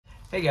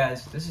Hey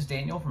guys, this is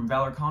Daniel from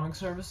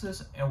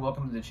Valorcservices and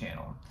welcome to the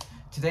channel.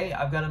 Today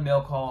I've got a mail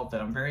call that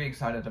I'm very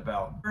excited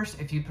about. First,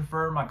 if you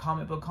prefer my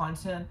comic book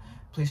content,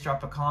 please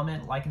drop a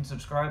comment, like and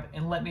subscribe,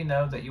 and let me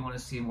know that you want to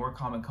see more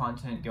comic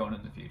content going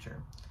in the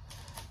future.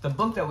 The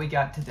book that we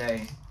got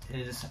today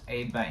is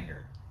a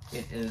banger.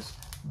 It is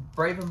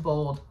Brave and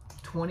Bold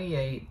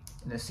 28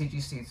 in the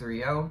CGC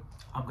 3.0.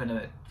 I'm going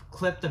to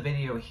clip the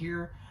video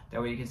here,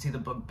 that way you can see the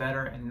book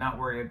better and not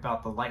worry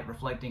about the light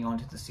reflecting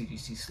onto the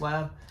CGC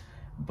slab.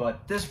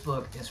 But this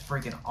book is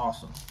freaking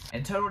awesome.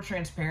 In total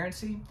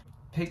transparency,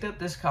 picked up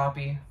this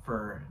copy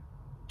for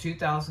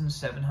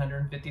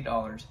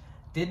 $2,750.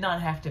 Did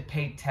not have to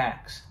pay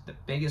tax. The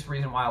biggest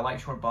reason why I like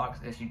short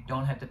box is you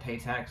don't have to pay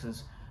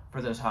taxes for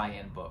those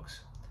high-end books.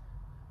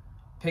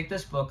 Picked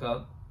this book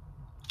up.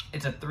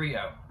 It's a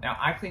 3.0. Now,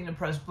 I clean and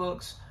press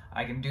books.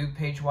 I can do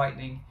page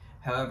whitening.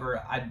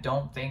 However, I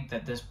don't think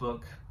that this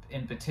book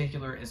in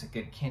particular is a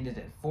good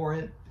candidate for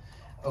it.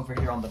 Over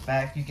here on the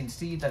back, you can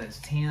see that it's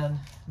tan.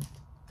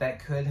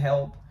 That could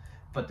help,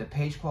 but the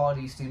page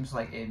quality seems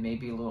like it may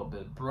be a little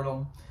bit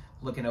brittle.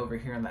 Looking over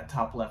here in that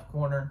top left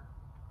corner,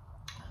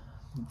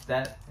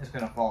 that is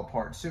going to fall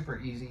apart super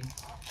easy,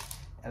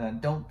 and I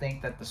don't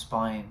think that the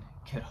spine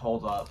could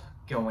hold up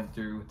going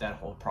through that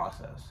whole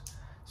process.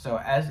 So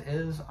as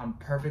is, I'm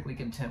perfectly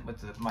content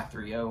with my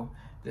 3.0.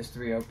 This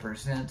 3.0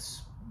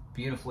 presents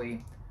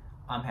beautifully.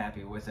 I'm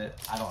happy with it.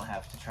 I don't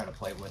have to try to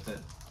play with it,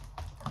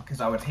 because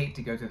I would hate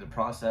to go through the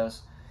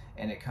process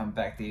and it come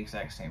back the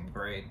exact same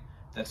grade.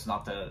 That's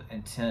not the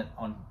intent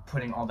on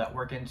putting all that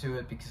work into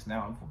it, because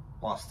now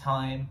I've lost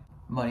time,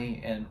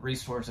 money, and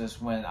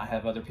resources when I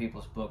have other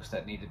people's books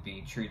that need to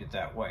be treated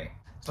that way.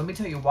 So let me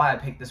tell you why I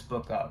picked this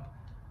book up,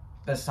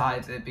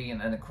 besides it being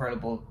an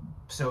incredible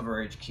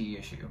Silver Age key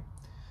issue.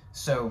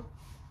 So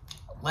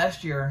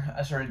last year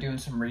I started doing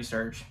some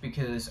research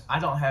because I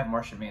don't have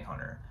Martian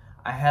Manhunter.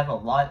 I have a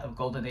lot of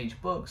Golden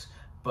Age books,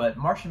 but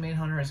Martian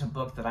Manhunter is a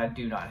book that I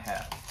do not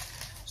have.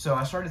 So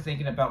I started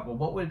thinking about, well,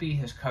 what would be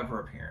his cover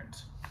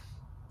appearance?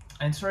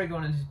 And started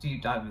going into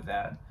deep dive of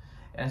that,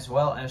 as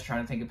well as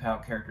trying to think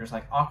about characters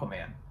like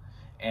Aquaman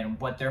and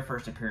what their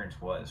first appearance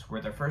was.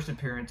 Where their first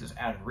appearance is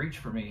out of reach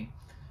for me,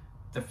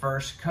 the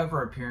first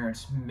cover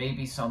appearance may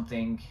be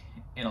something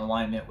in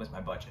alignment with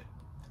my budget.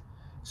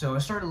 So I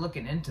started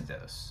looking into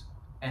this,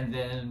 and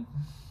then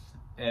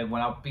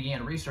when I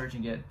began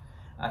researching it,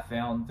 I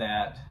found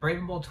that Brave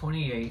and Bold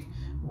 28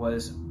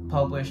 was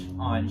published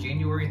on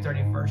January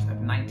 31st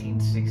of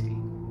 1960.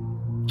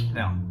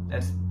 Now,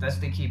 that's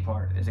the key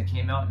part, is it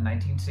came out in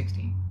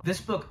 1960.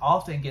 This book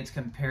often gets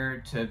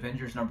compared to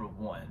Avengers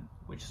 #1,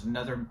 which is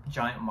another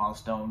giant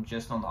milestone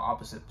just on the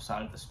opposite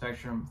side of the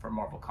spectrum for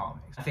Marvel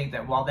Comics. I think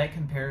that while that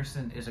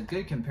comparison is a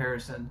good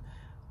comparison,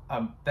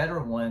 a better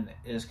one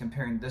is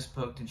comparing this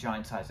book to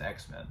Giant Size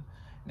X-Men.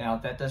 Now,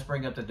 that does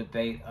bring up the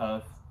debate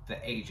of the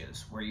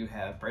ages, where you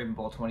have Brave and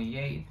Bold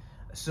 28,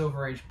 a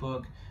Silver Age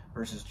book,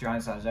 versus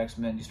Giant Size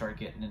X-Men. You start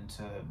getting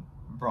into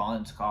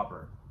bronze,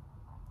 copper.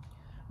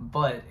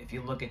 But if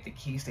you look at the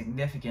key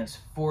significance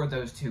for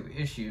those two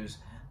issues,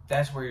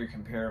 that's where your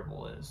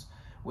comparable is.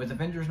 With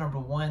Avengers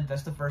 #1,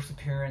 that's the first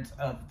appearance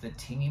of the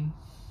team,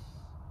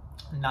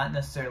 not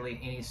necessarily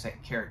any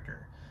set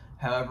character.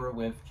 However,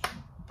 with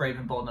Brave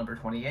and Bold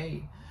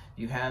 #28,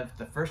 you have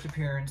the first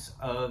appearance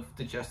of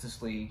the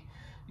Justice League,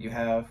 you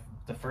have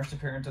the first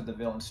appearance of the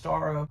villain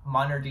Starro,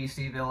 minor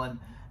DC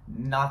villain,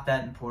 not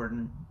that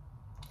important,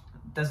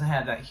 doesn't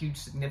have that huge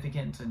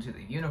significance into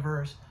the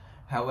universe.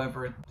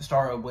 However,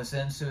 Starro was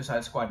in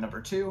Suicide Squad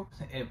 #2.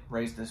 It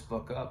raised this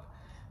book up,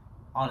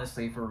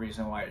 honestly, for a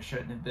reason why it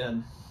shouldn't have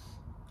been,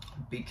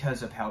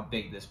 because of how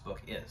big this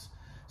book is.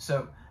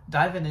 So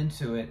diving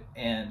into it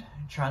and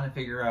trying to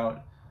figure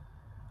out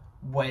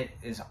what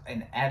is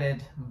an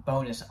added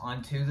bonus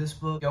onto this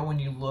book, go when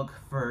you look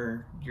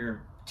for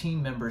your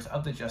team members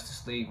of the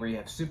Justice League, where you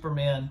have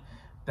Superman,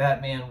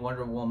 Batman,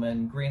 Wonder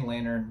Woman, Green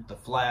Lantern, The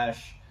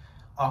Flash,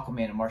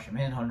 Aquaman, and Martian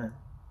Manhunter.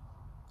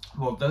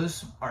 Well,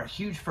 those are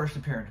huge first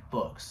appearance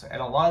books, and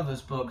a lot of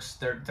those books,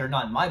 they're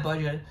not in my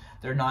budget,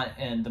 they're not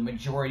in the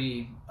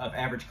majority of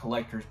average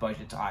collectors'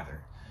 budgets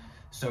either.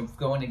 So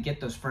going to get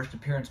those first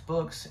appearance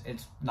books,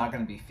 it's not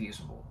going to be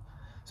feasible.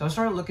 So I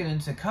started looking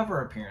into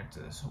cover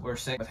appearances, where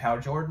say with Hal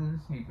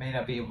Jordan, you may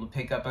not be able to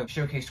pick up a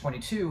Showcase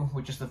 22,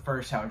 which is the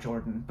first Hal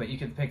Jordan, but you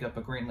can pick up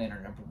a Green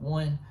Lantern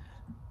 #1.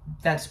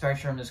 That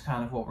spectrum is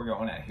kind of what we're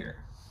going at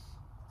here.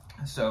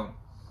 So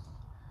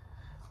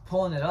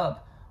pulling it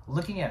up,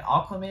 looking at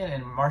Aquaman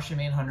and Martian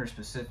Manhunter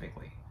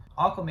specifically.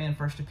 Aquaman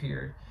first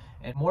appeared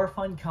in More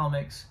Fun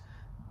Comics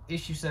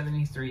issue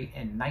 73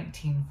 in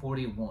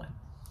 1941.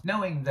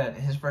 Knowing that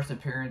his first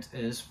appearance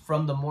is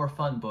from the More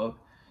Fun book,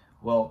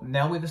 well,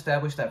 now we've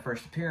established that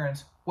first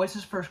appearance. What's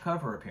his first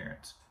cover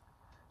appearance?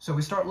 So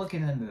we start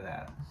looking into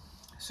that.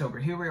 So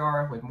here we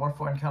are with More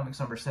Fun Comics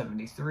number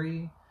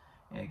 73,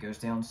 and it goes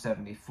down to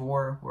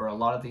 74, where a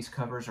lot of these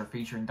covers are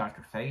featuring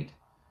Dr. Fate.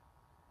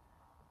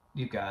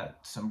 You've got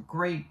some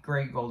great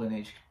Golden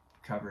Age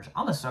covers.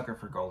 I'm a sucker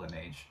for Golden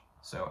Age.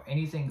 So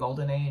anything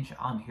Golden Age,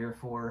 I'm here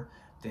for.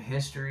 The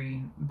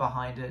history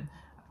behind it,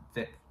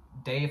 that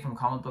Dave from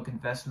Comic Book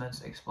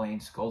Investments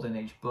explains Golden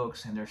Age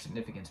books and their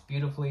significance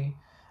beautifully.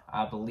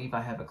 I believe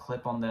I have a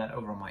clip on that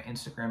over on my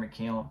Instagram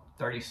account.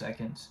 30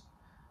 seconds.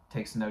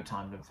 Takes no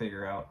time to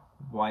figure out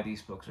why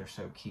these books are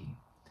so key.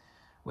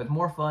 With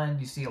More Fun,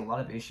 you see a lot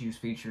of issues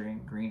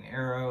featuring Green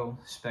Arrow,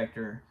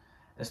 Spectre,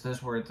 as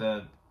those were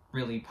the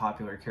really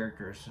popular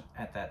characters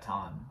at that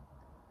time.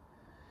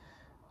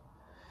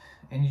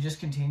 And you just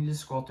continue to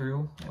scroll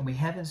through, and we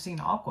haven't seen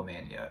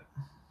Aquaman yet.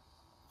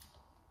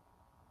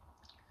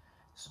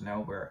 So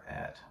now we're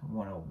at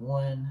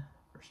 101,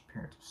 first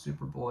appearance of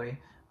Superboy.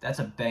 That's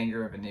a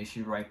banger of an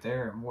issue right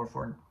there. More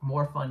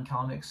Fun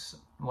Comics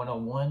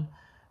 101,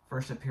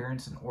 first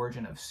appearance and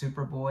origin of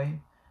Superboy.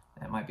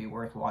 That might be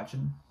worth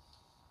watching.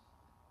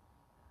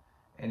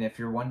 And if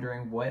you're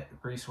wondering what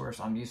resource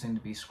I'm using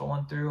to be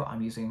scrolling through,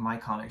 I'm using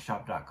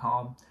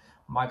mycomicshop.com.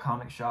 My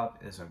Comic Shop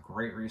is a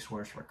great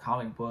resource for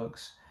comic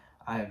books.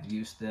 I have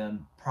used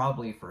them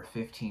probably for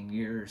 15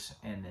 years,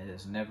 and it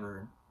has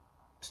never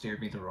steered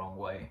me the wrong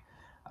way.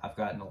 I've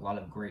gotten a lot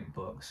of great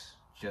books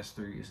just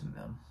through using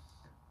them.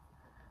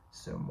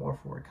 So More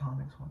Forward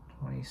Comics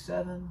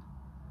 127.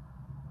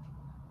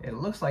 It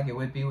looks like it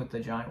would be with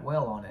the giant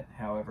whale on it.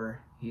 However,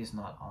 he's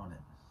not on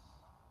it.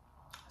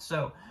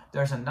 So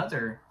there's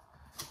another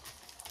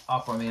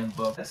Aquaman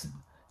book.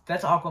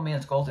 That's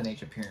Aquaman's Golden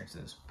Age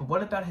appearances. But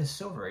what about his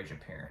Silver Age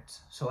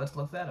appearance? So let's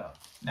look that up.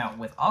 Now,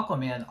 with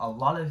Aquaman, a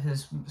lot of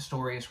his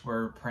stories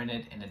were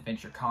printed in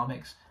Adventure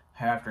Comics.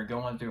 However,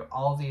 going through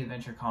all the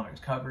Adventure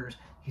Comics covers,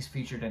 he's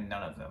featured in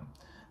none of them.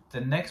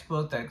 The next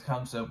book that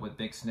comes up with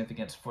big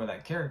significance for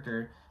that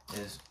character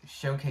is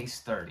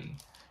Showcase 30.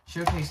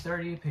 Showcase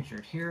 30,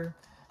 pictured here.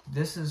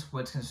 This is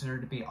what's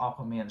considered to be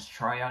Aquaman's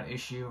tryout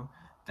issue.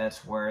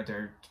 That's where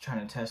they're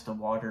trying to test the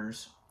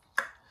waters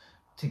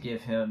to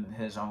give him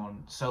his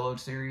own solo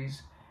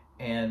series.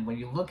 And when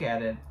you look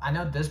at it, I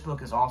know this book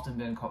has often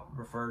been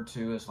referred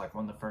to as like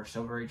one of the first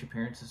Silver Age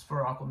appearances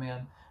for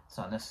Aquaman. It's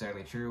not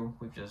necessarily true.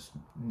 We've just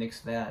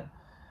nixed that.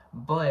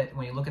 But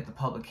when you look at the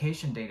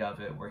publication date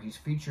of it, where he's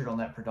featured on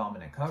that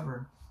predominant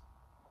cover,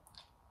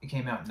 it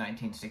came out in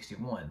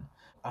 1961,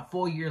 a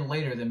full year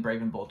later than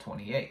Brave and Bold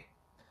 28.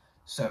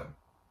 So,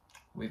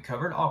 we've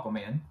covered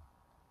Aquaman.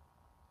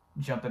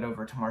 Jumping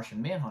over to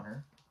Martian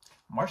Manhunter.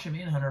 Martian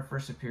Manhunter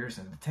first appears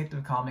in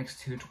Detective Comics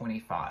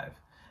 225.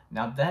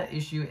 Now that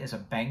issue is a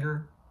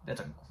banger.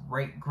 That's a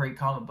great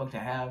comic book to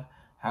have.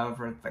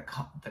 However,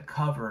 the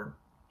cover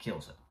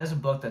kills it. It's a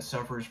book that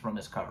suffers from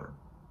its cover.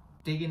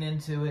 Digging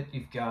into it,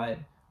 you've got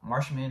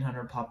Martian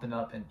Manhunter popping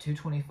up in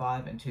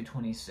 225 and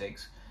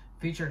 226,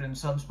 featured in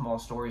some small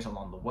stories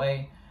along the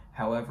way.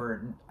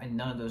 However, in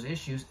none of those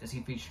issues is he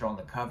featured on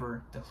the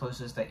cover. The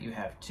closest that you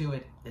have to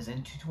it is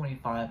in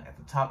 225 at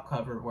the top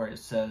cover where it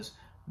says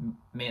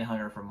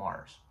Manhunter from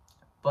Mars.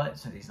 But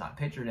since he's not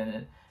pictured in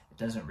it, it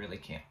doesn't really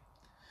count.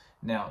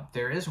 Now,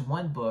 there is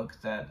one book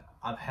that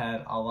I've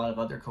had a lot of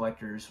other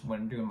collectors,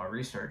 when doing my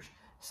research,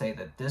 say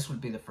that this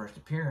would be the first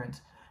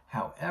appearance.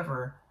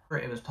 However,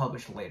 it was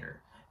published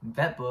later.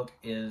 That book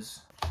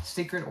is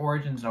Secret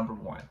Origins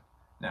 #1.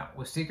 Now,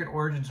 with Secret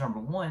Origins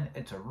 #1,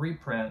 it's a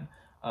reprint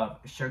of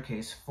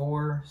Showcase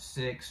 4,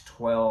 6,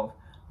 12,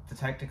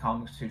 Detective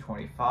Comics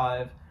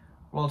 225,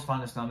 World's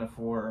Finest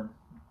 #4,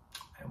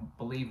 I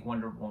believe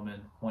Wonder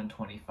Woman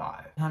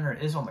 125. Hunter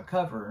is on the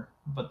cover,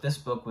 but this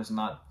book was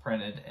not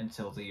printed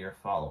until the year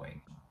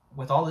following.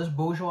 With all this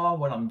bourgeois,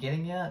 what I'm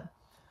getting at,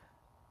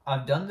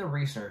 I've done the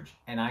research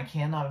and I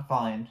cannot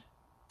find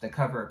the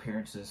cover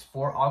appearances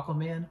for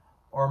Aquaman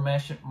or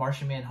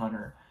Martian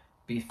Manhunter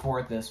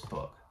before this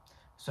book.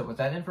 So with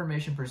that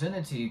information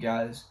presented to you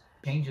guys,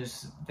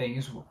 changes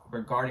things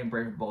regarding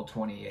Brave and Bold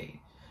 28.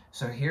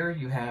 So here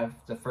you have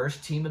the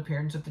first team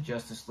appearance of the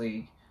Justice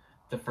League,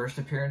 the first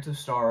appearance of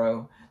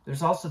Starro.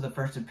 There's also the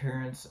first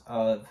appearance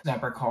of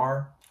Sniper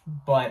Carr,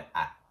 but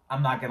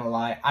I'm not gonna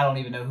lie, I don't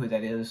even know who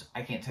that is.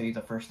 I can't tell you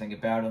the first thing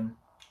about him.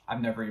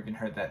 I've never even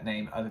heard that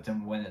name other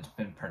than when it's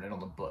been printed on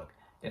the book.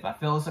 If I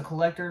feel as a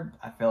collector,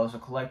 I feel as a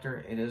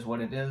collector. It is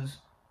what it is.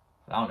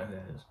 But I don't know who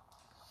that is.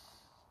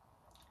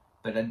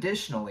 But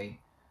additionally,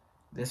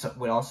 this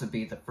would also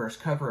be the first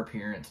cover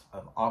appearance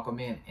of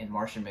Aquaman and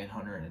Martian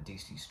Manhunter in a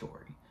DC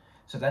story.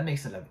 So that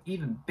makes it an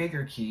even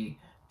bigger key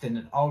than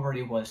it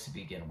already was to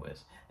begin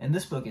with. And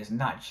this book is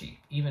not cheap.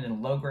 Even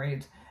in low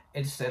grades,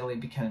 it's steadily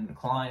becoming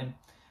decline.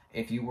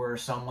 If you were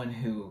someone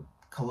who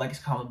collects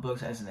comic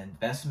books as an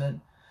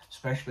investment,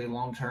 especially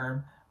long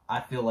term,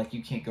 I feel like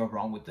you can't go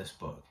wrong with this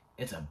book.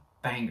 It's a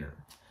banger,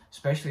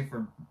 especially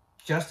for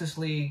Justice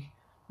League,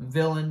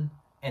 villain,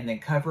 and then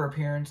cover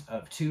appearance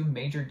of two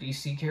major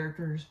DC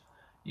characters.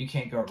 You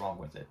can't go wrong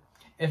with it.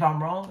 If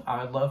I'm wrong,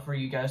 I would love for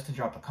you guys to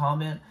drop a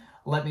comment.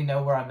 Let me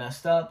know where I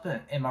messed up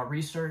in my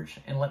research,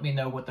 and let me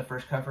know what the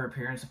first cover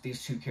appearance of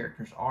these two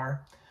characters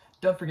are.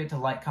 Don't forget to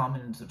like,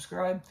 comment, and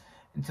subscribe.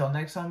 Until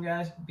next time,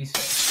 guys, be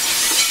safe.